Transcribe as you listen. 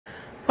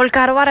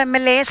Karwar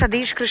MLA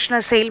Sadish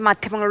Krishna Sale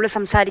Mathrubhumi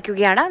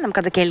സംസാരിക്കുകയാണ്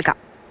നമുക്കത് കേൾക്കാം.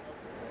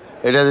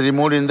 It has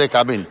removed in the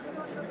cabin.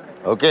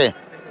 Okay.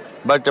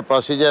 But the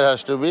procedure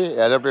has to be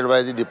adopted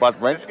by the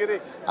department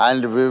and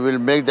we will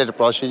make that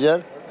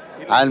procedure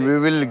and we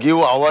will give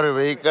our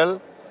vehicle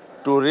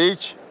to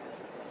reach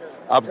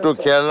up to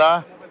Kerala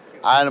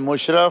and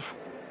Mushraf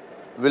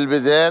will be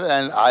there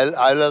and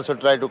I'll also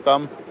try to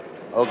come.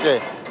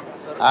 Okay.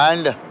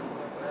 And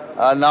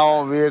now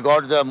we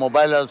got the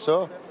mobile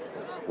also.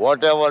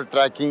 Whatever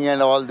tracking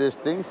and all these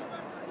things,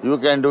 you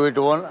can do it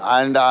on.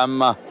 And I'm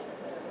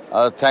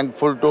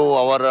thankful to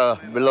our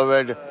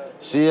beloved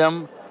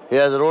CM. He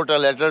has wrote a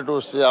letter to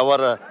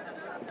our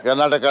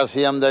Karnataka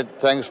CM that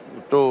thanks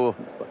to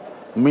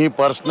me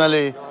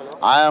personally.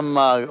 I am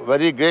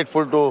very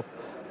grateful to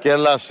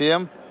Kerala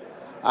CM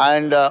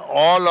and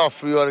all of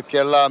your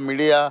Kerala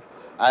media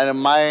and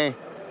my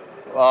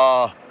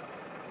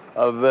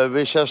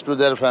wishes to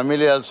their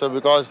family also,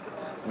 because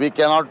we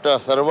cannot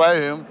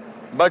survive him,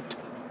 but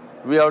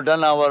we have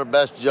done our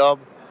best job.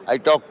 I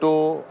talked to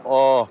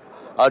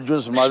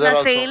Arjun's mother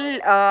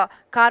also.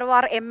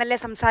 Karwar MLA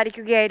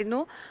സംസാരിക്കുകയായിരുന്നു.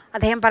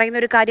 അദ്ദേഹം പറയുന്ന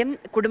ഒരു കാര്യം,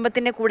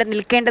 കുടുംബത്തിന്റെ കൂടെ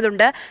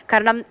നിൽക്കേണ്ടതുണ്ട്.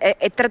 കാരണം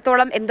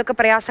എത്രത്തോളം എന്തൊക്കെ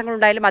പ്രയാസങ്ങൾ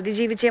ഉണ്ടായാലും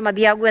അതിജീവിച്ചേ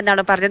മതിയാകൂ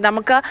എന്നാണ് പറഞ്ഞത്.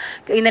 നമുക്ക്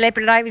ഇന്നലെ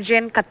പിണറായി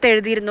വിജയൻ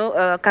കത്തെഴുതിയിരുന്നു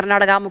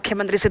കർണാടക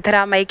മുഖ്യമന്ത്രി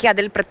സിദ്ധരാമയ്യയ്ക്ക്.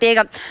 അതിൽ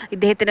പ്രത്യേകം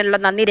ഇദ്ദേഹത്തിനുള്ള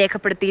നന്ദി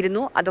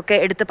രേഖപ്പെടുത്തിയിരുന്നു. അതൊക്കെ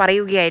എടുത്തു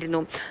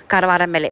പറയുകയായിരുന്നു കാർവാർ MLA.